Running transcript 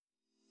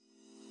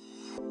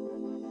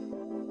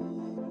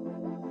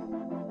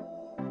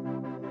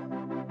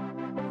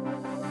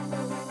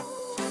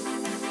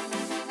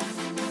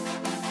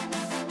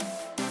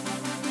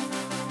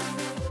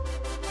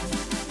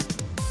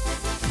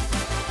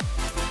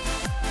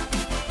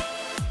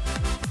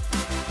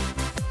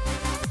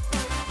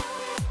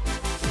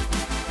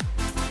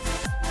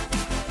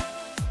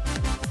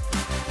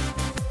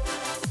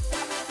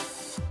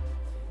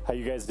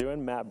guys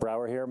doing? Matt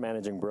Brower here,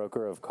 managing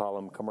broker of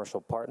Column Commercial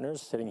Partners,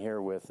 sitting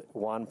here with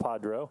Juan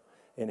Padro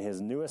in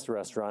his newest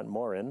restaurant,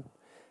 Morin.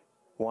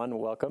 Juan,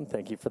 welcome.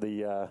 Thank you for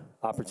the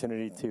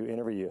opportunity to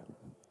interview you.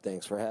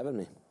 Thanks for having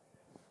me.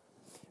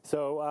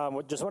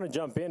 So just want to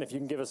jump in. If you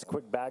can give us a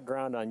quick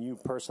background on you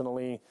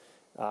personally,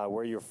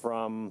 where you're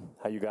from,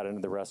 how you got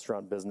into the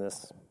restaurant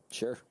business.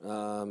 Sure.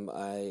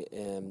 I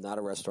am not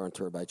a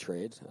restaurateur by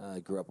trade. I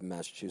grew up in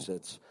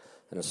Massachusetts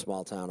in a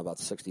small town about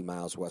 60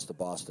 miles west of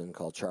Boston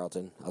called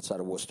Charlton, outside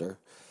of Worcester.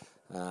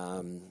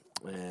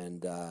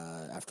 And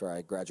after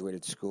I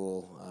graduated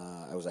school,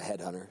 I was a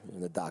headhunter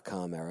in the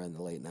dot-com era in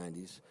the late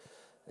 90s.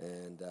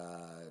 And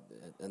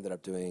ended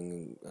up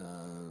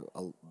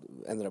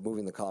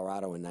moving to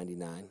Colorado in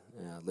 99.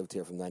 Lived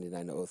here from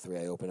 99 to 03.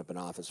 I opened up an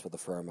office for the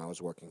firm I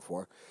was working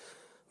for.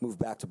 Moved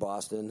back to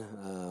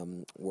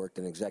Boston, worked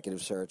in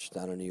executive search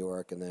down in New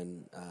York, and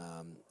then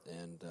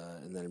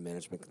in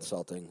management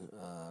consulting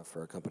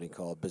for a company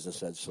called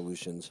Business Edge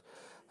Solutions,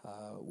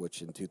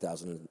 which in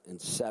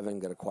 2007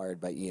 got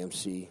acquired by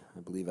EMC. I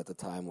believe at the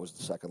time was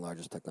the second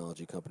largest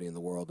technology company in the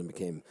world, and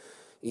became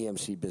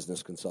EMC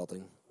Business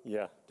Consulting.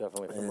 Yeah,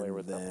 definitely familiar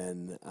with them.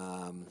 And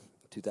then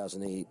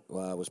 2008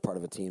 was part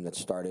of a team that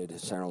started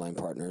Centerline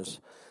Partners,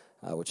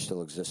 which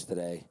still exists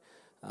today.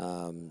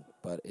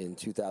 But in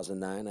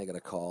 2009, I got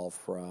a call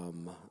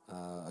from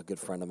a good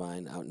friend of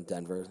mine out in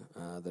Denver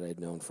that I'd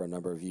known for a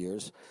number of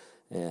years,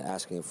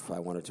 asking if I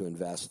wanted to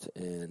invest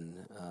in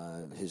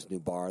his new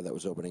bar that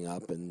was opening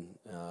up in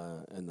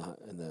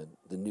the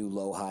new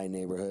Low-High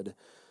neighborhood,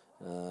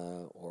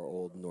 or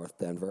Old North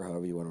Denver,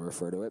 however you want to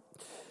refer to it.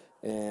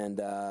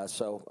 And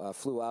so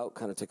flew out,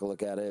 kind of took a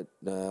look at it,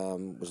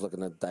 was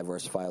looking to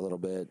diversify a little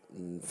bit,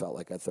 and felt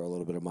like I'd throw a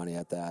little bit of money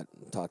at that.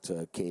 Talked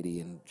to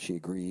Katie, and she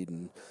agreed,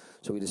 and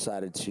so we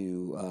decided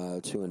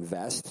to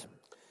invest.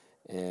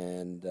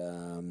 And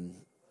the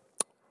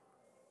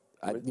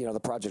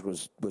project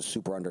was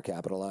super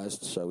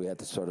undercapitalized, so we had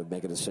to sort of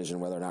make a decision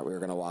whether or not we were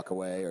going to walk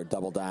away or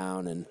double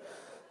down and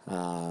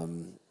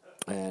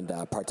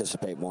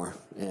participate more.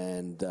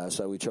 And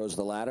so we chose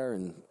the latter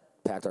and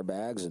packed our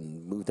bags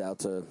and moved out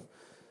to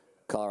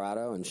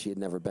Colorado, and she had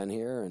never been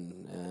here,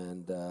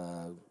 and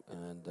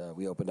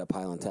we opened up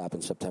Highland Tap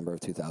in September of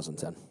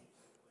 2010.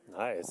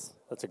 Nice.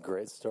 That's a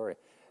great story.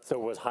 So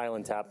was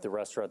Highland Tap the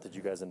restaurant that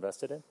you guys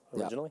invested in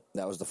originally?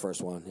 Yeah, that was the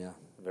first one, yeah.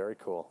 Very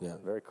cool. Yeah.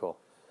 Very cool.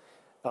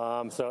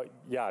 So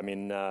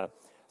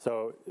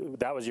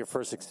that was your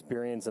first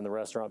experience in the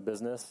restaurant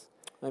business?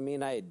 I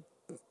mean, I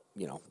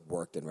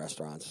worked in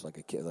restaurants like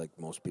a kid, like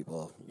most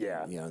people,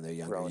 in their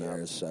younger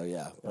years. So,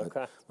 yeah.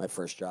 Okay. My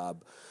first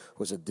job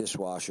was a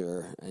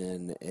dishwasher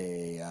in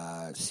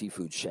a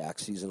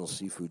seasonal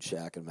seafood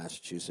shack in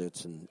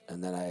Massachusetts. And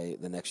then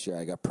the next year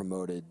I got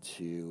promoted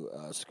to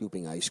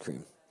scooping ice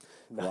cream,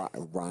 nice.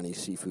 Ronnie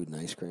Seafood and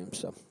Ice Cream.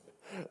 So,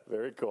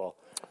 very cool.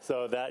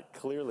 So that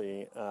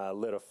clearly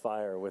lit a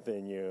fire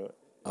within you.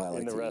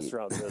 In the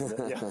restaurant business.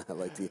 Yeah. I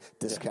like the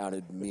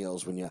discounted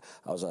meals I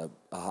was a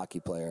hockey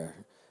player.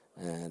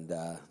 And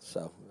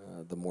so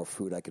the more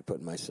food I could put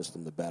in my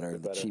system, the better.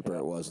 The cheaper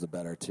it was, the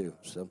better, too.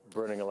 So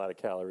burning a lot of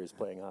calories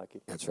playing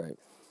hockey. That's right.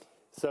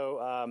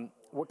 So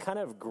what kind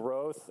of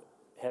growth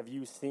have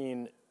you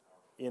seen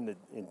in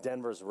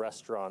Denver's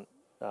restaurant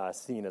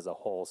scene as a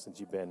whole since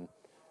you've been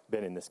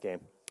in this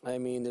game? I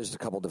mean, there's a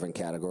couple different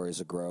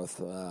categories of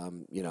growth.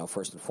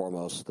 First and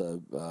foremost,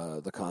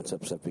 the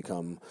concepts have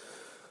become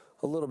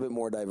a little bit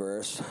more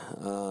diverse.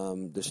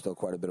 There's still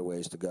quite a bit of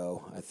ways to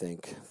go, I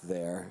think,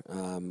 there.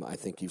 I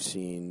think you've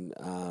seen,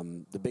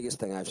 the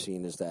biggest thing I've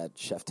seen is that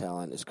chef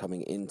talent is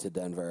coming into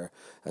Denver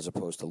as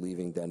opposed to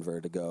leaving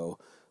Denver to go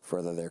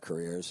further their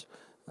careers.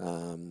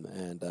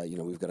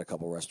 We've got a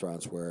couple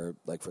restaurants where,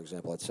 like, for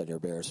example, at Senor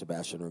Bear,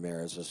 Sebastian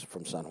Ramirez is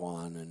from San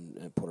Juan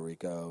and Puerto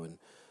Rico, and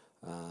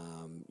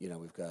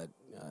we've got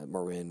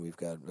Marin. We've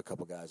got a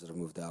couple guys that have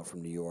moved out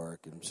from New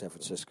York and San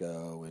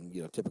Francisco, and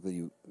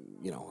typically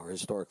or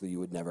historically you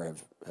would never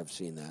have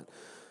seen that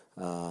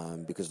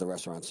because the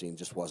restaurant scene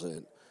just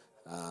wasn't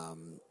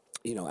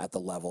at the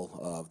level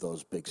of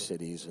those big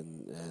cities,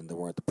 and there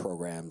weren't the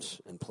programs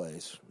in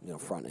place,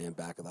 front and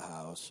back of the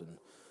house, and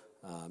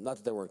not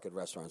that there weren't good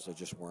restaurants, there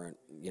just weren't.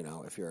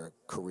 If you're a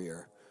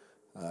career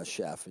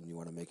chef and you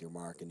want to make your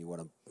mark and you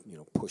want to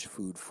push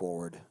food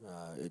forward,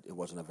 it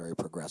wasn't a very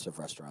progressive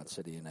restaurant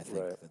city, and I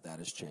think that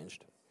has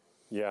changed.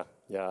 Yeah,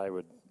 I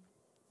would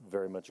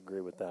very much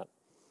agree with that.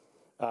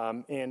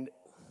 And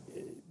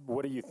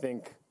what do you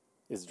think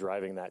is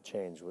driving that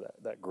change,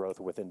 that growth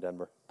within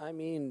Denver? I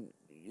mean,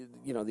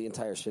 the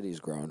entire city's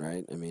grown,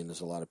 right? I mean,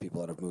 there's a lot of people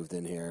that have moved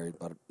in here,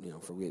 but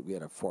we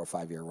had a 4 or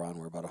 5 year run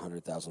where about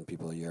 100,000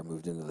 people a year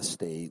moved into the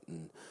state,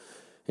 and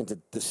into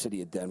the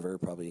city of Denver,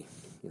 probably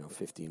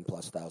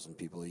 15,000+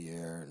 people a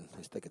year, and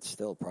I think it's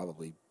still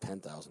probably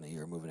 10,000 a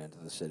year moving into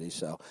the city.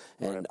 So,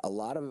 and a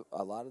lot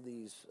of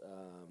these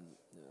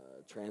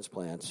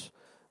transplants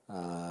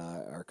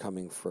are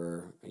coming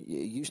for. It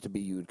used to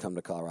be you would come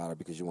to Colorado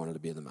because you wanted to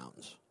be in the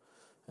mountains,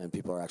 and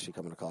people are actually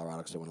coming to Colorado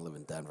because they want to live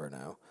in Denver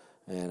now.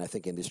 And I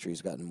think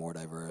industry's gotten more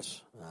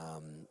diverse.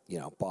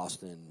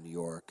 Boston, New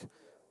York,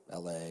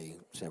 L.A.,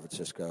 San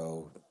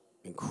Francisco,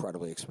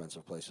 incredibly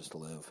expensive places to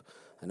live.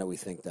 I know we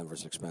think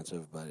Denver's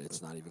expensive, but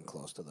it's not even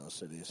close to those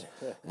cities.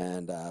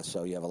 And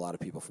so you have a lot of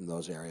people from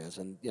those areas.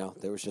 And,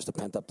 there was just a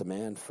pent-up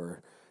demand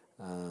for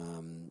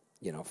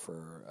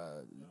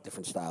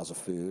different styles of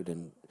food.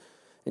 And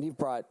you've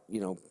brought,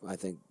 I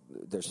think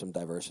there's some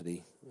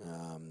diversity.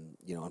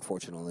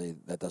 Unfortunately,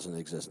 that doesn't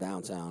exist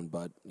downtown,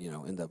 but,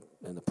 in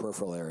the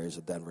peripheral areas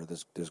of Denver,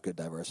 there's good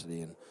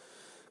diversity and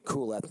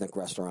cool ethnic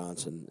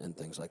restaurants and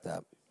things like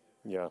that.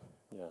 Yeah,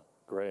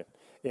 great.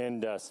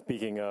 And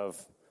speaking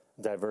of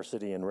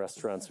diversity in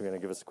restaurants, we're going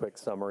to give us a quick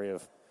summary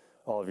of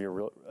all of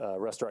your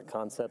restaurant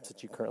concepts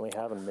that you currently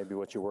have and maybe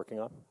what you're working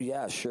on.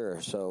 Yeah,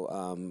 sure.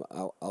 So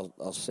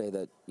I'll say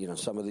that,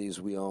 some of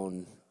these we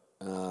own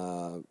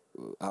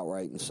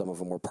outright, and some of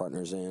them we're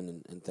partners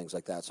in and things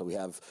like that. So we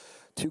have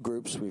two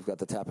groups. We've got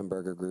the Tap and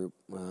Burger group,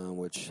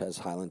 which has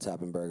Highland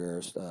Tap and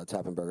Burgers,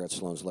 Tap and Burger at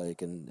Sloan's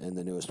Lake, and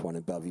the newest one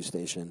in Bellevue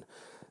Station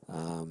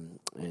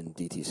in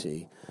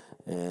DTC.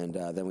 And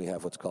then we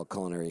have what's called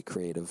Culinary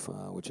Creative,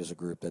 which is a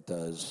group that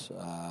does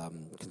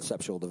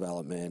conceptual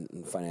development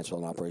and financial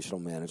and operational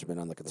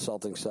management on the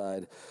consulting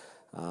side.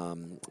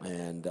 And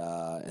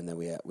then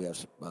we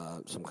have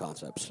some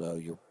concepts. So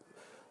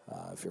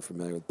if you're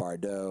familiar with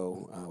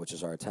Bardot, which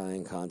is our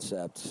Italian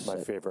concept.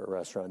 My favorite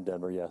restaurant in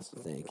Denver, yes.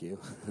 Thank you.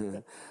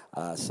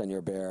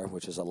 Senor Bear,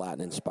 which is a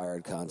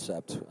Latin-inspired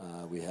concept.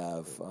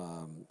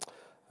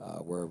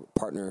 We're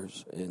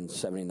partners in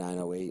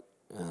 7908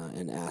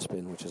 in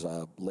Aspen, which is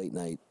a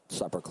late-night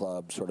supper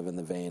club, sort of in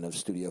the vein of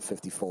Studio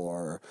 54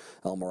 or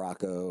El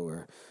Morocco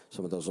or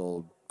some of those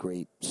old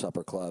great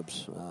supper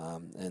clubs.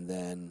 And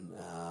then,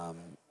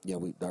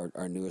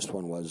 our newest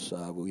one was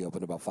we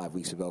opened about 5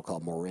 weeks ago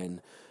called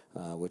Morin,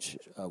 which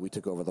we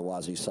took over the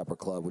Wazee Supper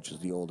Club, which is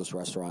the oldest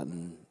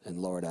restaurant in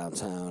lower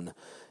downtown,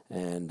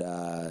 and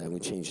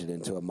we changed it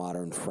into a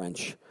modern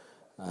French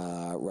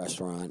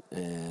restaurant.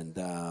 And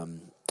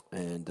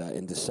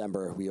in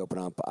December, we open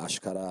up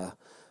Ashkara,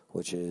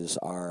 which is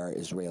our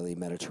Israeli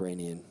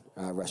Mediterranean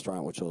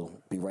restaurant, which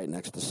will be right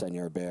next to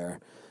Senor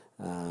Bear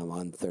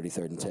on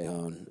 33rd and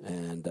Tejon,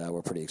 and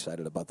we're pretty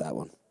excited about that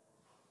one.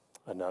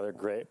 Another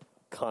great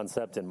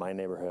concept in my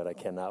neighborhood. I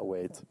cannot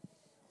wait.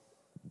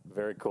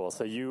 Very cool.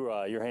 So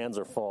your hands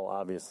are full,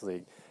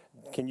 obviously.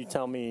 Can you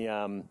tell me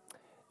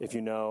if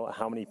you know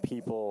how many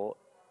people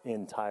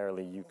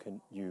entirely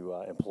you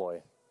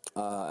employ?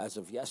 As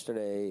of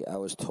yesterday, I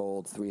was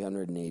told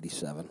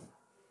 387.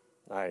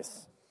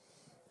 Nice.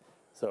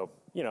 So,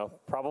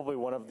 probably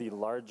one of the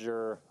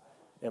larger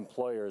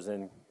employers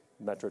in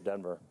Metro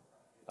Denver,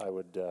 I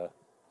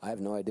have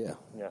no idea.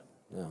 Yeah.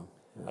 No.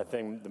 I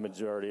think the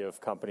majority of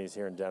companies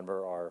here in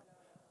Denver are,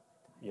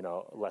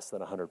 less than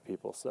 100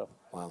 people. So.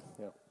 Wow.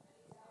 Yeah.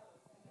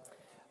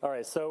 All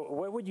right. So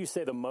what would you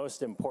say the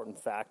most important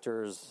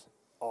factors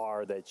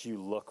are that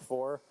you look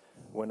for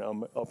when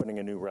opening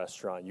a new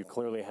restaurant? You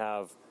clearly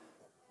have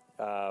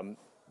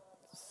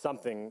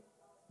something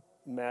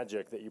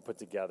magic that you put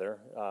together.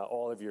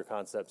 All of your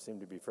concepts seem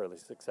to be fairly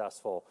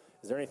successful.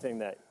 Is there anything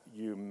that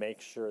you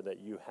make sure that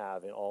you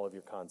have in all of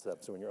your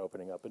concepts when you're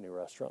opening up a new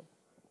restaurant?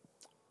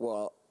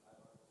 Well,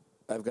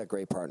 I've got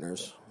great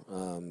partners.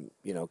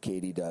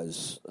 Katie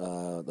does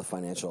the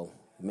financial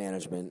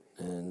management,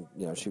 and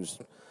she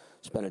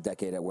spent a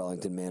decade at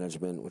Wellington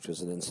Management, which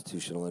was an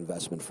institutional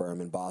investment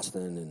firm in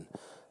Boston,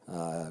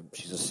 and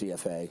she's a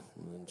CFA,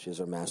 and she has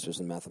her master's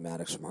in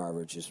mathematics from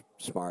Harvard. She's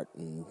smart,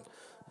 and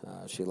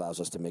she allows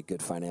us to make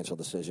good financial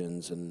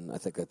decisions, and I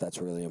think that's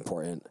really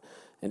important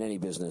in any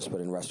business,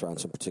 but in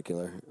restaurants in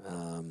particular,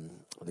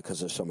 because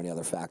there's so many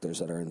other factors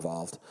that are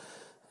involved.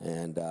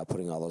 And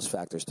putting all those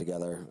factors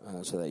together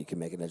so that you can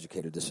make an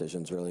educated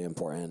decision is really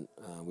important.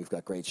 We've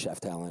got great chef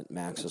talent.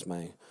 Max is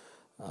my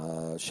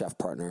chef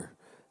partner,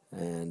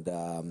 and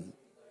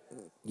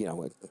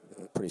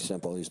pretty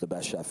simple. He's the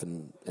best chef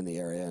in the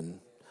area, and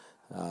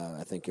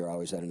I think you're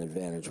always at an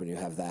advantage when you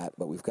have that.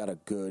 But we've got a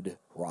good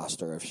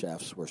roster of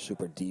chefs. We're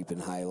super deep in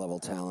high-level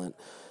talent,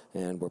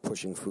 and we're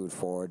pushing food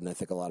forward. And I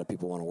think a lot of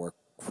people want to work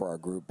for our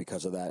group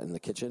because of that in the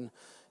kitchen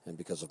and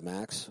because of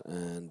Max.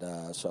 And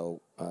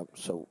so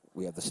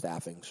we have the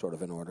staffing sort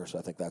of in order. So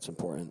I think that's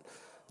important.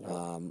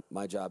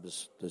 My job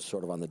is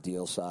sort of on the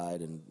deal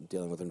side and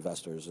dealing with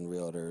investors and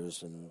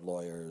realtors and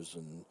lawyers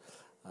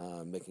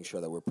and making sure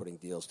that we're putting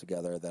deals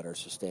together that are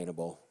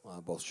sustainable,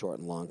 both short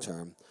and long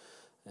term.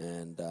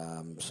 And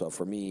so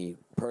for me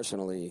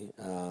personally,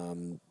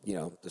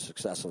 the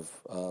success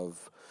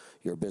of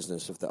your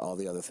business, if all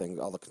the other things,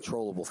 all the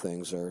controllable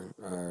things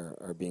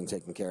are being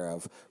taken care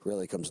of,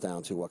 really comes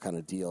down to what kind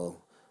of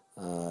deal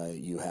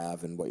you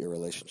have and what your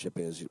relationship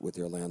is with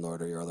your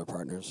landlord or your other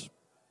partners.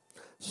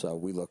 So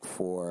we look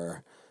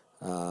for,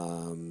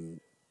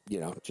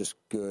 just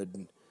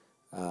good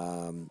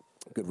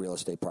real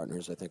estate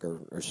partners. I think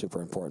are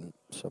super important.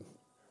 So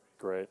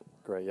great,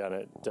 yeah.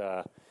 And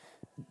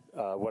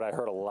what I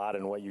heard a lot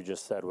in what you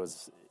just said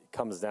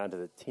comes down to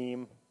the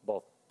team,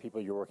 both people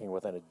you're working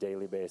with on a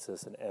daily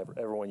basis and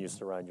everyone you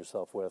surround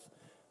yourself with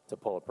to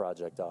pull a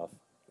project off.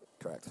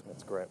 Correct.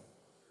 That's great.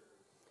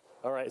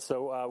 All right.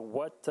 So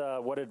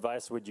what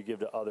advice would you give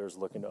to others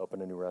looking to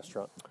open a new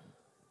restaurant?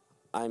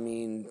 I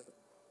mean,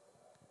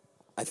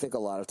 I think a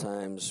lot of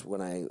times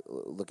when I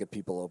look at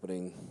people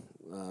opening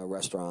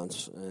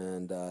restaurants,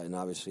 and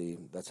obviously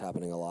that's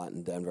happening a lot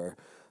in Denver,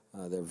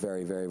 they're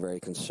very, very, very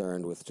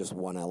concerned with just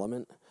one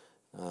element,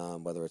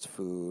 whether it's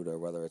food or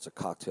whether it's a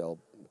cocktail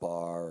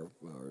bar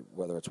or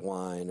whether it's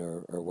wine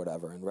or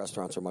whatever. And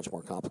restaurants are much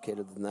more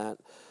complicated than that.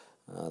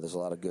 There's a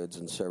lot of goods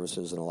and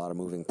services and a lot of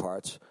moving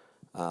parts.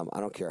 I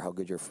don't care how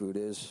good your food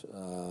is.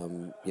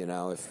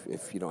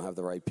 If you don't have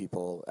the right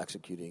people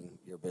executing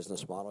your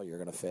business model, you're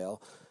going to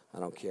fail. I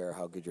don't care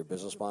how good your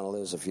business model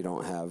is. If you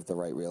don't have the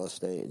right real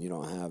estate and you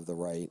don't have the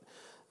right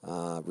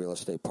real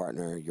estate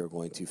partner, you're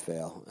going to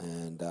fail.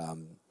 And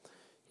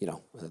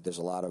there's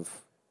a lot of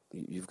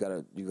you've got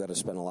to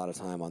spend a lot of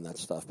time on that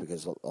stuff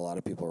because a lot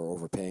of people are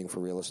overpaying for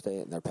real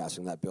estate and they're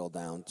passing that bill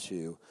down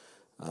to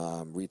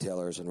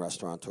retailers and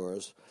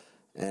restaurateurs.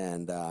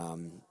 And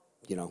there's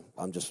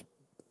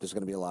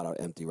going to be a lot of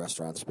empty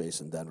restaurant space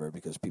in Denver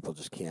because people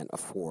just can't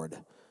afford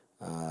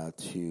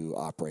to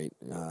operate,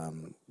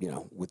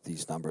 with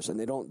these numbers. And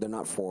they're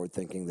not forward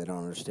thinking. They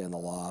don't understand the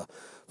law.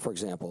 For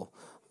example,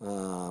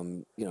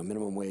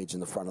 minimum wage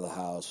in the front of the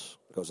house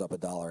goes up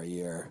 $1 a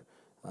year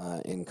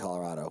in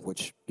Colorado,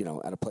 which,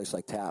 at a place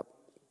like TAP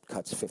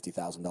cuts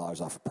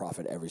 $50,000 off of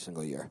profit every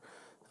single year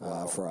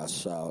for us.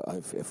 So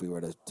if we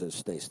were to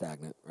stay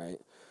stagnant, right?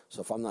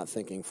 So if I'm not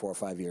thinking 4 or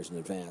 5 years in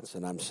advance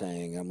and I'm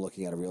saying I'm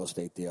looking at a real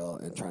estate deal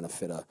and trying to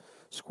fit a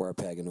square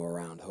peg into a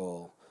round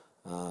hole,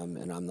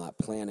 and I'm not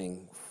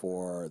planning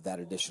for that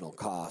additional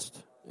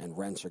cost, and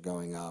rents are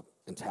going up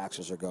and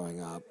taxes are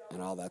going up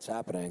and all that's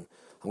happening,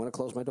 I'm going to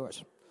close my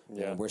doors.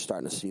 Yeah. And we're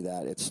starting to see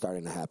that. It's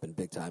starting to happen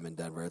big time in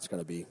Denver. It's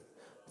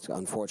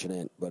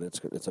unfortunate, but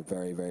it's a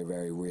very, very,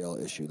 very real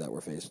issue that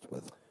we're faced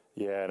with.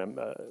 Yeah, and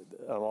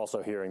I'm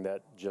also hearing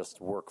that just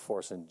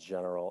workforce in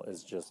general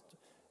is just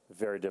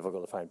very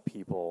difficult to find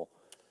people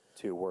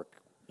to work,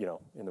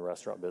 in the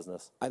restaurant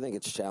business. I think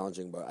it's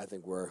challenging, but I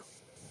think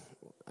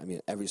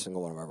every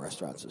single one of our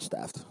restaurants is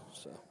staffed.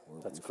 So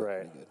that's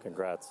great.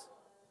 Congrats.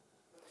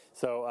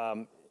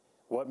 So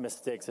what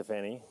mistakes, if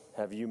any,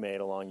 have you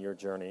made along your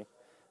journey?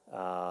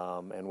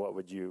 And what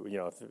would you,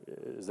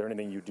 is there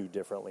anything you do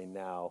differently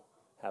now,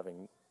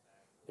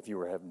 if you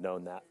have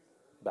known that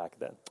back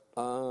then?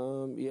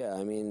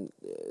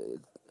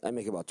 I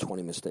make about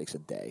 20 mistakes a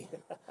day.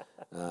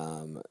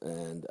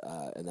 And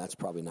that's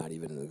probably not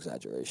even an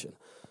exaggeration.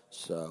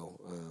 So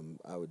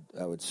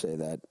I would say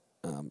that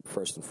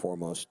first and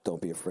foremost,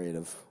 don't be afraid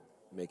of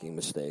making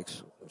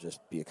mistakes. Just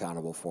be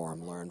accountable for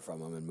them, learn from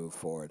them, and move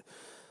forward.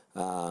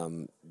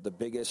 The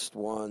biggest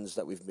ones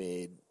that we've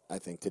made, I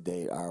think, to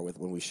date are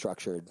when we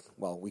structured.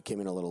 Well, we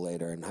came in a little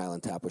later, and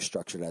Highland Tap was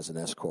structured as an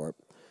S corp,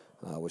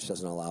 which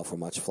doesn't allow for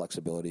much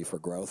flexibility for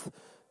growth.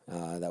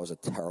 That was a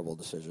terrible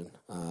decision.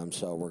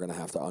 So we're going to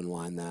have to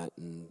unwind that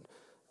and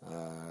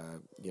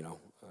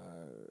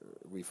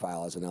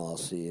refile as an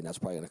LLC, and that's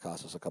probably going to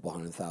cost us a couple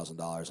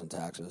 $100,000 in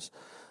taxes.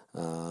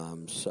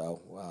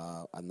 So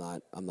I'm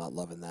not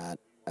loving that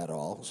at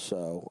all.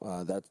 So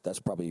that's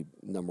probably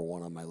number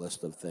one on my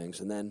list of things.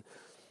 And then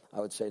I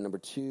would say number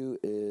two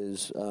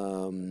is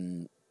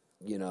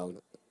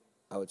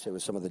I would say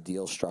with some of the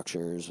deal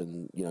structures,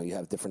 and you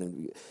have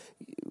different.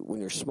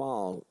 When you're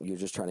small, you're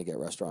just trying to get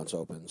restaurants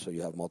open, so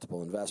you have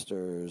multiple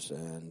investors,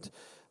 and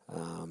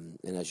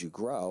as you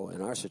grow,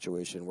 in our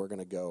situation, we're going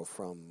to go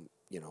from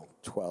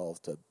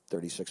 12 to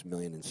 36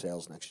 million in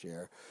sales next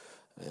year,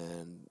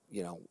 and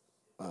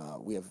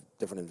we have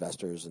different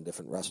investors and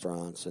different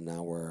restaurants, and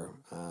now we're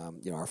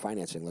our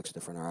financing looks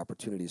different, our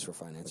opportunities for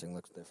financing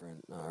looks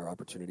different, our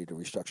opportunity to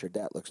restructure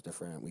debt looks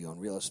different. We own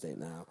real estate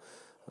now.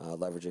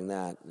 Leveraging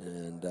that,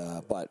 and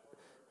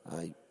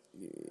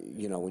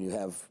when you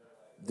have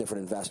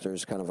different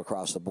investors kind of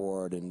across the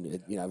board,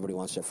 and everybody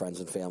wants their friends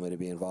and family to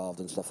be involved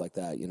and stuff like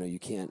that, you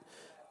can't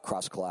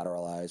cross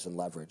collateralize and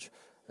leverage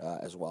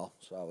as well.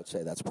 So I would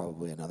say that's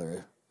probably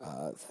another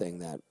thing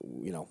that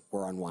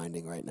we're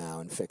unwinding right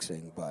now and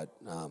fixing, but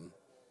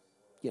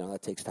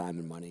that takes time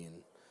and money,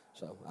 and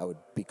so I would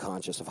be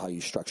conscious of how you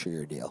structure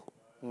your deal.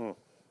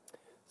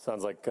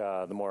 Sounds like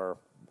the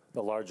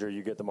larger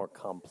you get, the more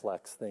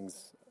complex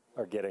things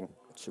are getting.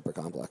 Super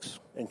complex.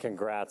 And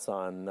congrats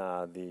on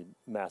the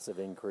massive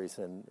increase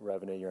in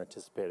revenue you're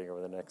anticipating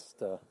over the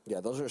next...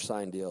 Yeah, those are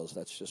signed deals.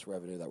 That's just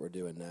revenue that we're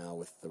doing now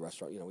with the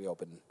restaurant. We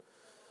opened,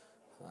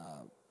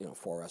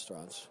 4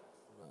 restaurants.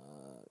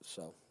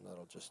 So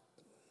that'll just...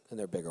 And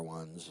they're bigger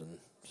ones, and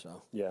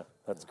so... Yeah,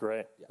 that's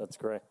great. Yeah. That's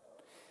great.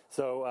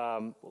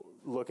 So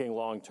looking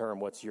long-term,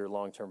 what's your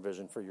long-term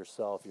vision for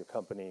yourself, your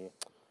company?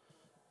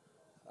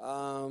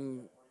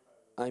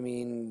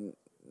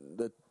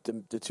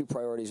 The 2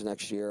 priorities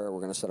next year, we're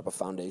going to set up a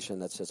foundation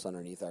that sits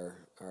underneath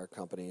our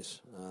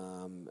companies.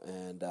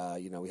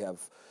 We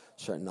have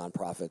certain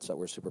nonprofits that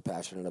we're super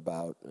passionate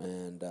about.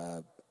 And,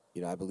 I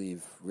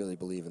really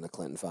believe in the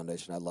Clinton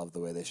Foundation. I love the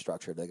way they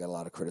structured. They got a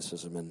lot of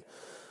criticism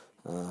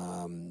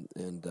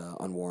and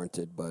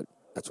unwarranted, but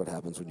that's what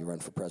happens when you run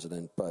for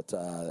president. But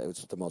it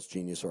was the most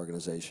genius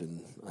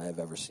organization I have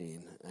ever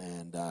seen.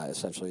 And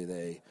essentially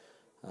they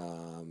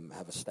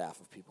have a staff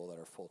of people that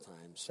are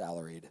full-time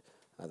salaried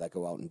that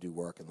go out and do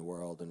work in the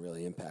world and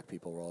really impact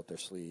people, roll up their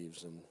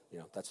sleeves, and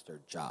that's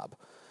their job.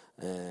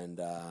 And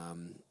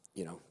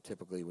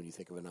typically when you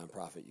think of a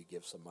nonprofit, you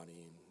give some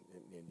money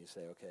and you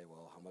say, okay,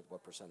 well,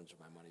 what percentage of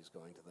my money is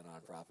going to the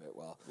nonprofit?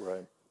 Well,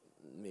 right.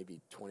 Maybe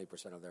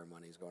 20% of their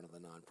money is going to the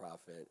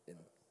nonprofit,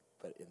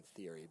 but in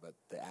theory, but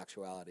the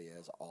actuality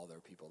is all their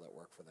people that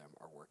work for them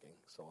are working,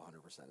 so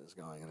 100% is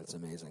going, and it's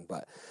amazing.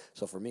 But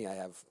so for me, I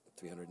have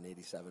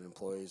 387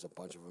 employees. A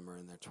bunch of them are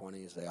in their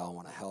 20s. They all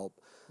want to help.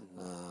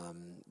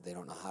 Mm-hmm. They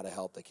don't know how to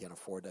help. They can't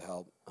afford to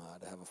help.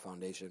 To have a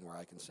foundation where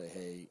I can say,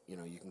 hey,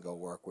 you can go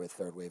work with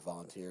Third Wave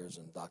Volunteers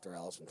and Dr.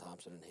 Allison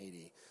Thompson in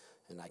Haiti,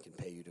 and I can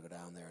pay you to go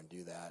down there and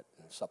do that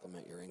and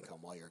supplement your income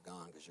while you're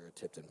gone because you're a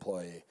tipped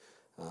employee.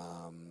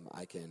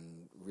 I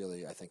can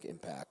really, I think,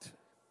 impact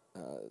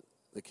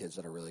the kids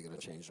that are really going to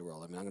change the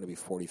world. I mean, I'm going to be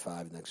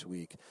 45 next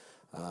week.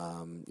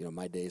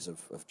 My days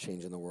of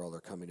changing the world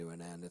are coming to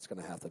an end. It's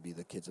going to have to be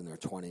the kids in their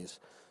 20s.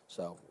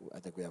 So I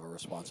think we have a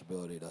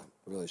responsibility to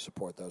really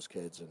support those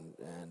kids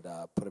and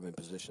put them in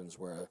positions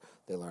where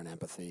they learn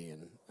empathy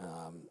and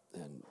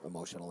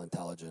emotional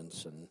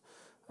intelligence and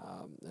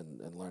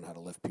learn how to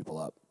lift people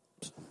up.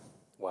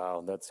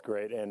 Wow, that's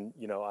great. And,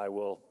 I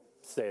will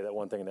say that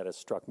one thing that has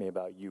struck me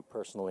about you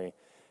personally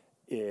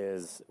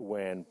is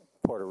when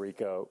Puerto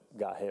Rico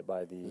got hit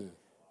by the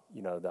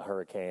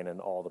hurricane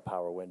and all the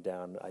power went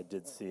down. I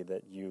did see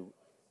that you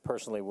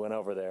personally went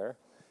over there.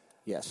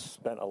 Yes.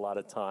 Spent a lot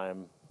of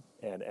time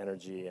and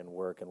energy and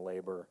work and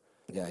labor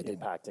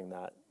impacting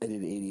that. I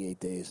did 88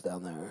 days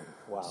down there.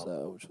 Wow.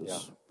 So, which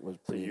was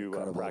pretty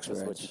incredible.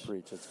 Practice experience. What you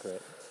preach. It's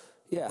great.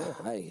 Yeah.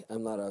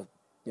 I'm not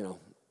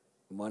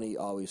money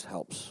always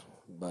helps,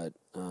 but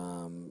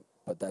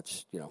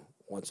that's,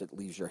 once it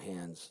leaves your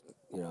hands,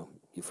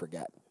 you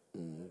forget.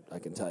 And I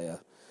can tell you,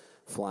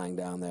 flying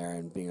down there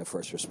and being a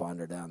first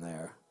responder down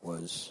there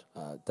was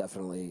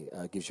definitely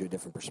gives you a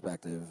different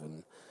perspective,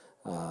 and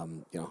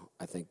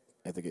I think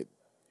it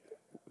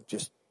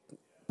just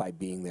by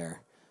being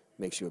there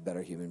makes you a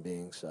better human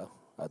being. So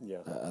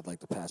I'd like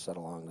to pass that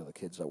along to the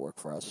kids that work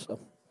for us. So.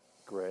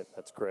 Great,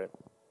 that's great.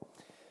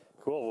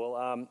 Cool.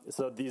 Well,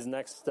 so these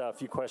next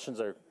few questions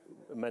are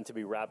meant to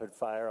be rapid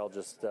fire. I'll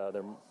just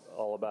they're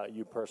all about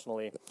you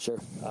personally. Sure.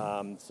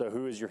 So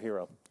who is your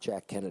hero?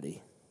 Jack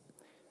Kennedy.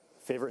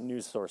 Favorite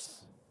news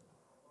source?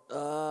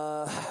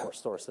 Or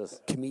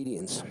sources?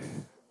 Comedians.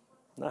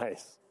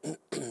 Nice.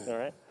 All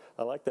right.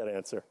 I like that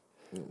answer.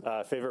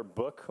 Favorite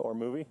book or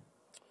movie?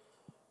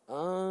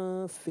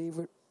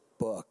 Favorite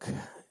book?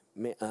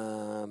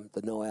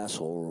 The No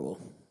Asshole Rule.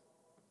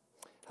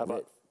 How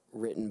about?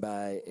 Written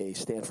by a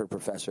Stanford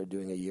professor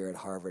doing a year at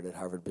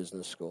Harvard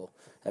Business School.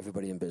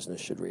 Everybody in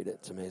business should read it.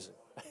 It's amazing.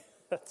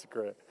 That's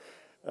great.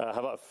 How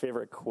about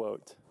favorite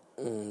quote?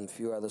 If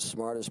you are the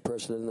smartest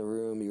person in the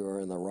room, you are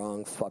in the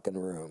wrong fucking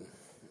room.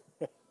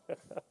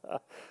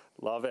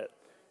 Love it.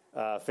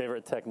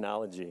 Favorite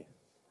technology?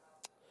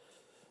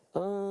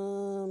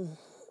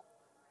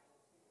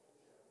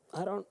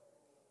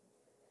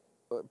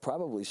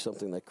 Probably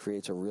something that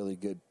creates a really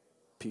good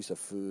piece of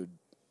food,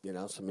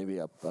 so maybe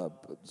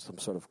some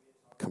sort of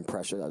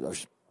compression or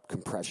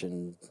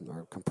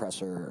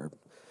compressor, or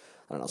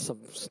I don't know, some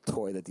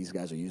toy that these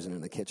guys are using in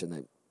the kitchen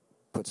that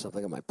put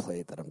something on my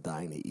plate that I'm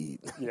dying to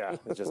eat. Yeah,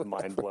 it's just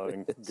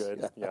mind-blowing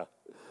good. Yeah.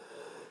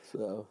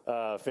 So,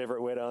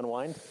 favorite way to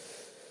unwind?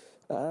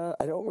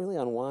 I don't really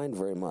unwind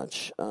very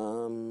much,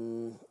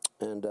 so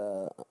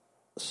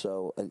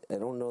I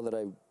don't know that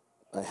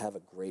I have a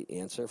great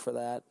answer for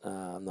that.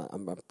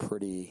 I'm a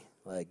pretty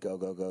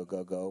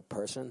go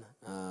person,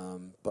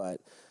 but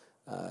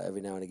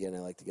every now and again I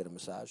like to get a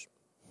massage.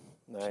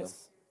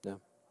 Nice. So,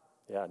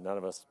 yeah, none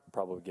of us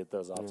probably get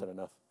those often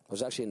enough. I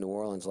was actually in New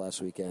Orleans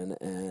last weekend,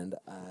 and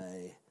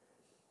I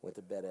went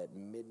to bed at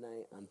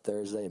midnight on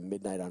Thursday and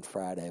midnight on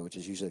Friday, which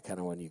is usually kind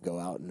of when you go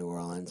out in New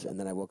Orleans. And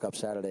then I woke up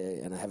Saturday,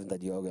 and I haven't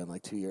done yoga in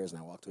like 2 years,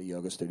 and I walked to a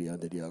yoga studio and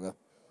did yoga.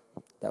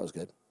 That was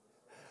good.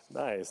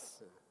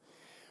 Nice.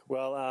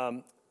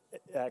 Well,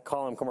 at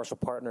Column Commercial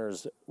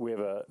Partners, we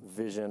have a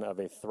vision of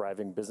a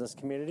thriving business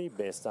community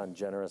based on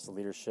generous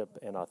leadership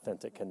and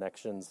authentic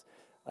connections.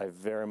 I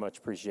very much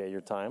appreciate your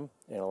time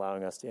and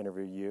allowing us to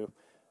interview you,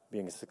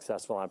 being a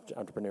successful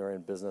entrepreneur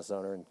and business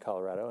owner in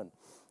Colorado. And,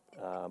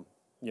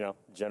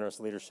 generous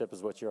leadership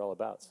is what you're all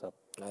about. So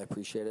I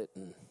appreciate it,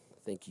 and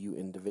thank you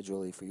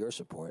individually for your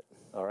support.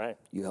 All right.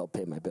 You help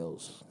pay my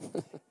bills.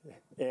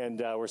 And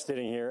we're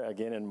sitting here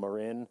again in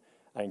Marin.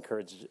 I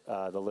encourage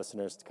the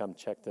listeners to come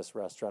check this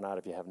restaurant out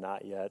if you have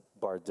not yet.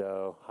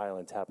 Bardot,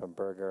 Highland Tap and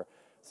Burger,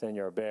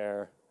 Senor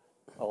Bear,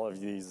 all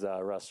of these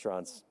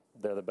restaurants,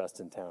 they're the best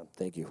in town.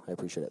 Thank you. I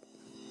appreciate it.